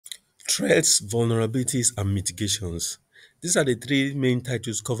Threats, vulnerabilities, and mitigations. These are the three main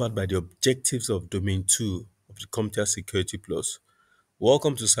titles covered by the objectives of Domain 2 of the CompTIA Security Plus.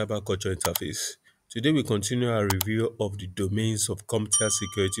 Welcome to Cyber Culture Interface. Today we continue our review of the domains of CompTIA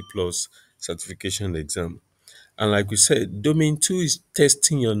Security Plus certification exam. And like we said, Domain 2 is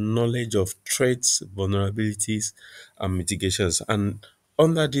testing your knowledge of threats, vulnerabilities, and mitigations. And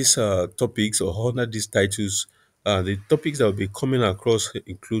under these topics or under these titles, the topics that will be coming across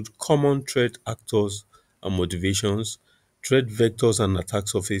include common threat actors and motivations, threat vectors and attack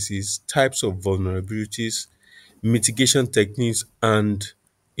surfaces, types of vulnerabilities, mitigation techniques, and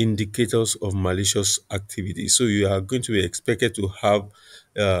indicators of malicious activity. So you are going to be expected to have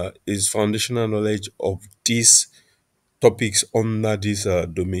is foundational knowledge of these topics under this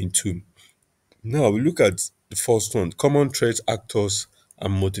domain too. Now we look at the first one: common threat actors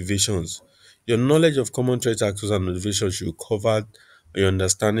and motivations. Your knowledge of common threat actors and motivations should cover your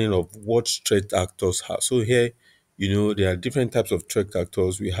understanding of what threat actors are. So here, there are different types of threat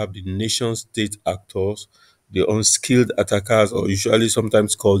actors. We have the nation state actors, the unskilled attackers, or usually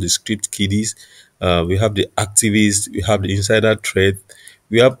sometimes called the script kiddies. We have the activists, we have the insider threat,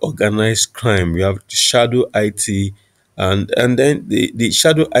 we have organized crime, we have the shadow IT, and then the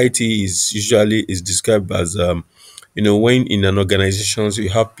shadow IT is usually is described as when in an organization you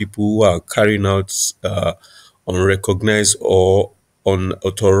have people who are carrying out unrecognized or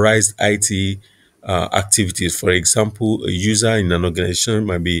unauthorized IT activities. For example, a user in an organization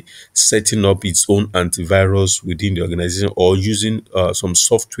might be setting up its own antivirus within the organization or using some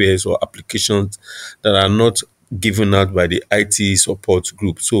softwares or applications that are not given out by the IT support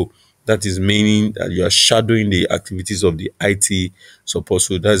group. So that is meaning that you are shadowing the activities of the IT support.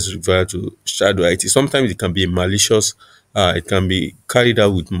 So that's referred to shadow IT. Sometimes it can be malicious. It can be carried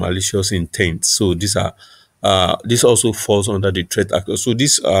out with malicious intent. So this also falls under the threat actors. So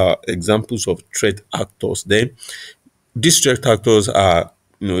these are examples of threat actors. Then these threat actors are,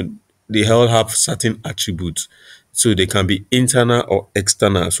 they all have certain attributes. So they can be internal or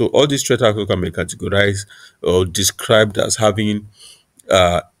external. So all these threat actors can be categorized or described as having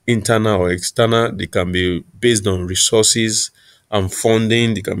internal or external. They can be based on resources and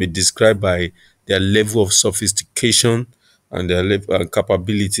funding. They can be described by their level of sophistication and their level and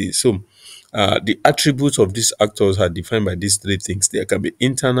capability. So the attributes of these actors are defined by these three things. There can be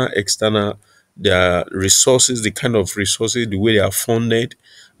internal, external, their resources, the kind of resources, the way they are funded,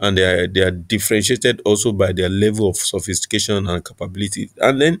 and they are differentiated also by their level of sophistication and capability.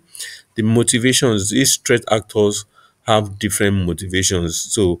 And then the motivations, these threat actors have different motivations.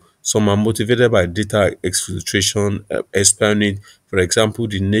 So some are motivated by data exfiltration, espionage. For example,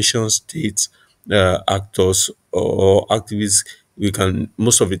 the nation states actors or activists, we can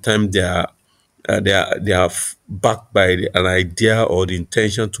most of the time they are backed by an idea or the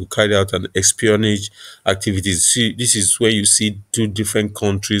intention to carry out an espionage activities. See, this is where you see two different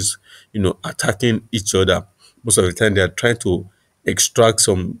countries, attacking each other. Most of the time, they are trying to extract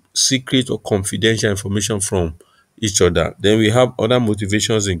some secret or confidential information from each other. Then we have other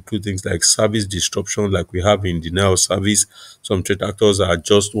motivations include things like service disruption, like we have in denial of service. Some threat actors are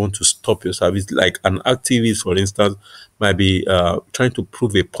just want to stop your service, like an activist, for instance, might be trying to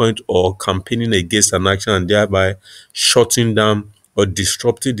prove a point or campaigning against an action and thereby shutting down or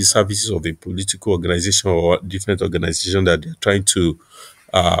disrupting the services of a political organization or different organization that they're trying to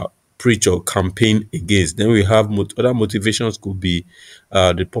uh, preach or campaign against. Then we have other motivations could be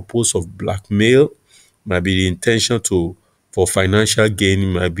the purpose of blackmail, might be the intention to for financial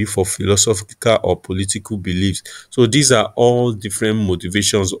gain, might be for philosophical or political beliefs. So these are all different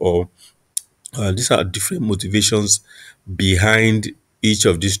motivations, or these are different motivations behind each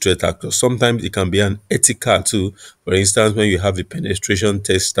of these threat actors. Sometimes it can be an ethical too. For instance, when you have a penetration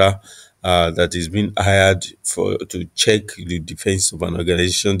tester that is being hired for to check the defense of an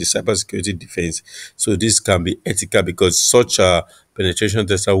organization, the cybersecurity defense. So this can be ethical because such a penetration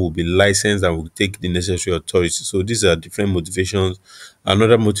tester will be licensed and will take the necessary authority. So these are different motivations.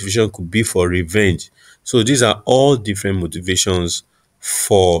 Another motivation could be for revenge. So these are all different motivations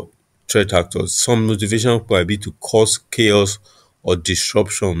for threat actors. Some motivation might be to cause chaos or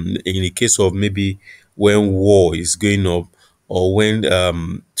disruption in the case of maybe when war is going up or when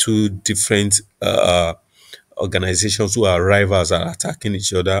two different organizations who are rivals are attacking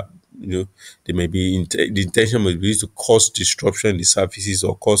each other. They may be the intention may be to cause disruption in the services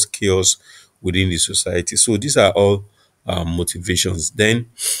or cause chaos within the society. So these are all motivations. Then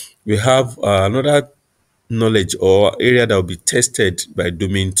we have another knowledge or area that will be tested by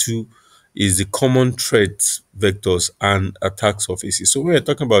domain 2 is the common threat vectors and attack surfaces. So when we're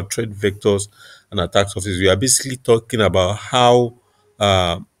talking about threat vectors and attack surfaces, we are basically talking about how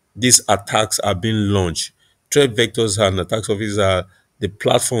these attacks are being launched. Threat vectors and attack surfaces are the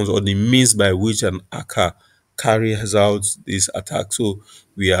platforms or the means by which an hacker carries out this attack. So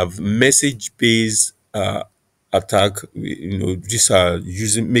we have message-based attack. These are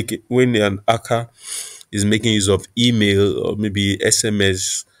using make it when an hacker is making use of email or maybe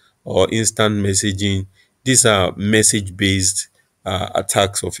SMS or instant messaging. These are message-based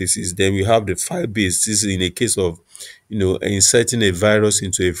attack surfaces. Then we have the file-based. This is in a case of, inserting a virus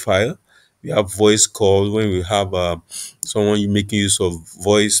into a file. We have voice call when we have someone making use of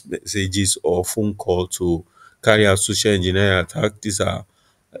voice messages or phone call to carry out social engineering attack. These are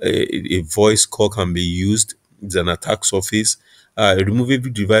a voice call can be used. It's an attack surface. A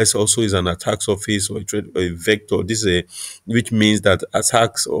removable device also is an attack surface or a vector. This is which means that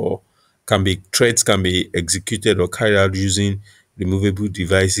attacks or threats can be executed or carried out using removable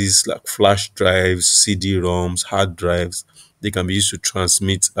devices like flash drives, CD-ROMs, hard drives. They can be used to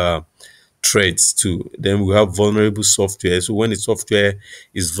transmit threats too. Then we have vulnerable software. So when the software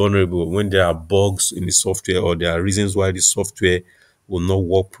is vulnerable, when there are bugs in the software or there are reasons why the software will not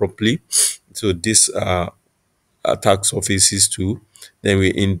work properly. So these are attack surfaces too. Then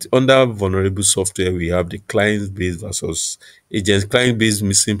we under vulnerable software we have the client-based versus agents. Client-based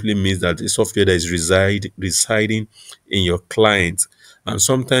simply means that the software that is residing in your client, and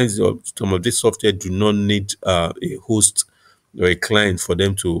sometimes some of this software do not need a host or a client for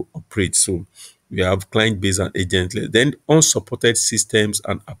them to operate. So we have client-based and agent-less. Then unsupported systems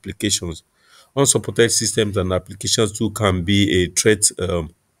and applications. Unsupported systems and applications too can be a threat,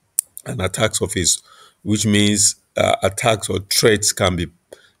 an attack surface, which means attacks or threats can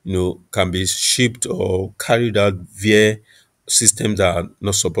be shipped or carried out via systems that are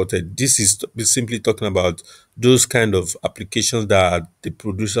not supported. This is simply talking about those kind of applications that the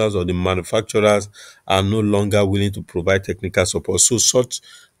producers or the manufacturers are no longer willing to provide technical support. So such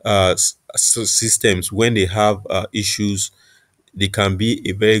systems, when they have issues, they can be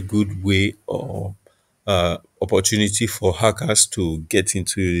a very good way or opportunity for hackers to get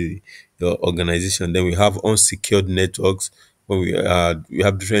into your organization. Then we have unsecured networks. When we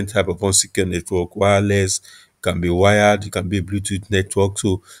have different type of unsecured network, wireless, can be wired, it can be a Bluetooth network.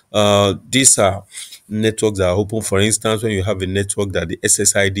 So these are networks that are open. For instance, when you have a network that the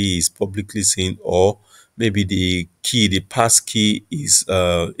SSID is publicly seen, or maybe the pass key is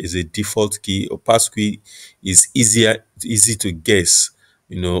a default key, or pass key is easy to guess,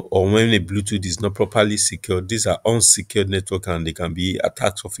 or when a Bluetooth is not properly secured. These are unsecured network and they can be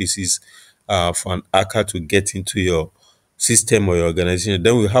attack surfaces for an hacker to get into your system or your organization.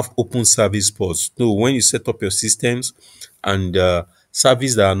 Then we have open service ports. So when you set up your systems and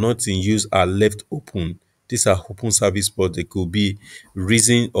services that are not in use are left open, these are open service ports. They could be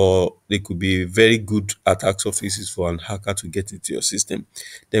reason or they could be very good attack surfaces for an hacker to get into your system.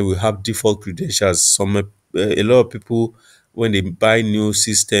 Then we have default credentials. A lot of people, when they buy new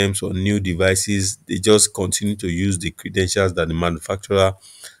systems or new devices, they just continue to use the credentials that the manufacturer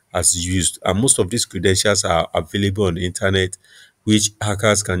has used. And most of these credentials are available on the internet, which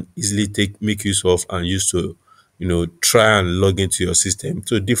hackers can easily make use of and use to, try and log into your system.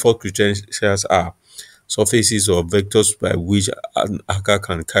 So default credentials are surfaces or vectors by which an hacker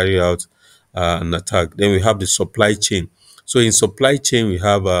can carry out an attack. Then we have the supply chain. So in supply chain, we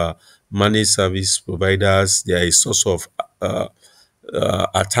have managed service providers. They are a source of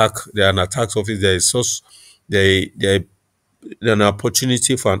attack. They are an attack surface. They are a source. They are an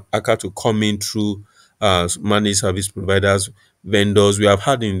opportunity for an hacker to come in through managed service providers, vendors. We have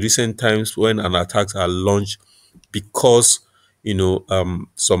had in recent times when an attacks are launched because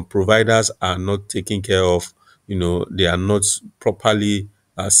some providers are not taken care of. They are not properly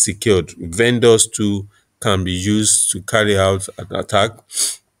secured. Vendors too can be used to carry out an attack.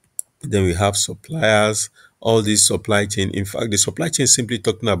 Then we have suppliers, all these supply chain. In fact, the supply chain is simply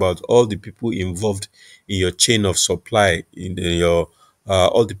talking about all the people involved in your chain of supply, your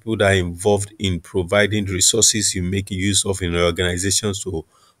all the people that are involved in providing the resources you make use of in your organizations to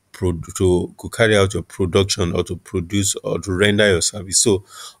carry out your production or to produce or to render your service. So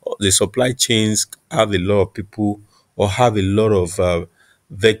the supply chains have a lot of people or have a lot of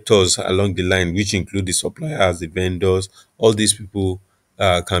vectors along the line, which include the suppliers, the vendors. All these people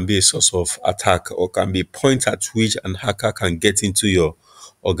can be a source of attack or can be point at which an hacker can get into your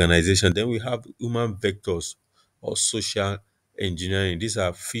organization. Then we have human vectors or social engineering. These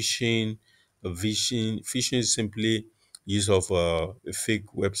are phishing is simply use of a fake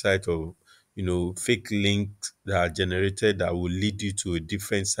website or fake links that are generated that will lead you to a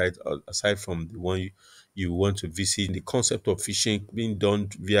different site aside from the one you want to visit. The concept of phishing being done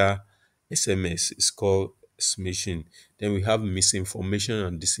via SMS is called smishing. Then we have misinformation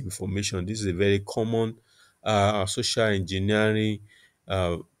and disinformation. This is a very common social engineering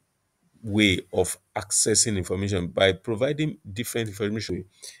uh, way of accessing information by providing different information,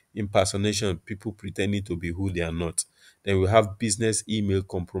 impersonation, people pretending to be who they are not. Then we have business email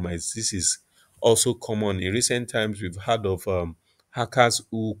compromise. This is also common. In recent times, we've heard of hackers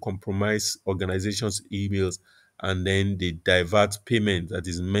who compromise organizations' emails and then they divert payment that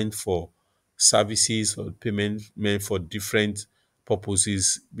is meant for services or payment meant for different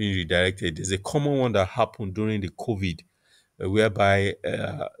purposes being redirected. There's a common one that happened during the COVID whereby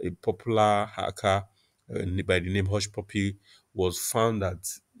a popular hacker by the name Hush Puppy was found that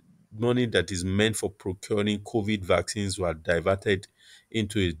money that is meant for procuring COVID vaccines were diverted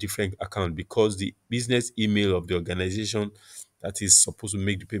into a different account because the business email of the organization that is supposed to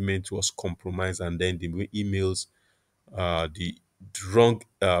make the payment was compromised, and then the emails, the wrong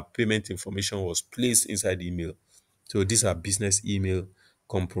payment information was placed inside the email. So these are business email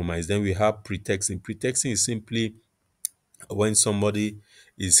compromise. Then we have pretexting. Pretexting is simply when somebody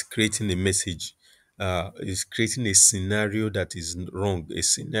is creating a message, is creating a scenario that is wrong, a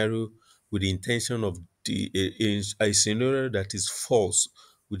scenario with the intention of a scenario that is false,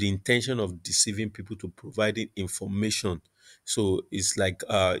 with the intention of deceiving people to providing information. So it's like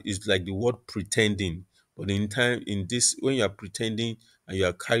the word pretending, but in time in this when you are pretending and you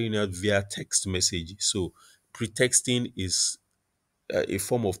are carrying out via text message. So pretexting is a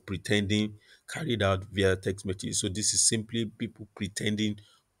form of pretending carried out via text message. So this is simply people pretending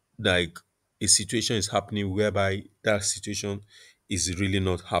like a situation is happening whereby that situation is really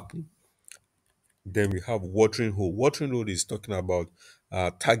not happening. Then we have watering hole. Watering hole is talking about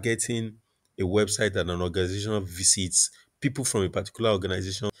targeting a website that an organization visits, people from a particular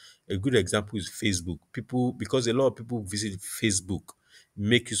organization. A good example is Facebook. People, because a lot of people visit Facebook,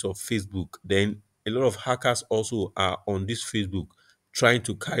 make use of Facebook. Then a lot of hackers also are on this Facebook trying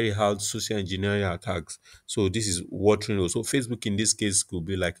to carry out social engineering attacks. So this is watering hole. So Facebook in this case could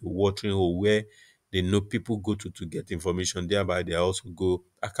be like a watering hole where they know people go to get information. Thereby, they also go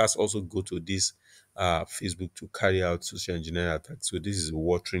hackers also go to this Facebook to carry out social engineering attacks. So this is a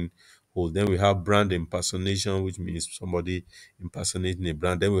watering hole. Then we have brand impersonation, which means somebody impersonating a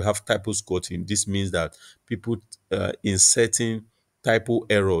brand. Then we have typo squatting. This means that people inserting typo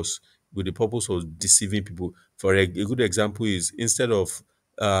errors with the purpose of deceiving people. For a good example is instead of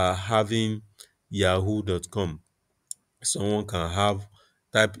having yahoo.com, someone can have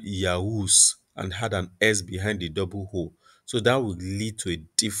type yahoos and had an S behind the double O. So that would lead to a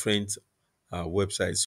different website.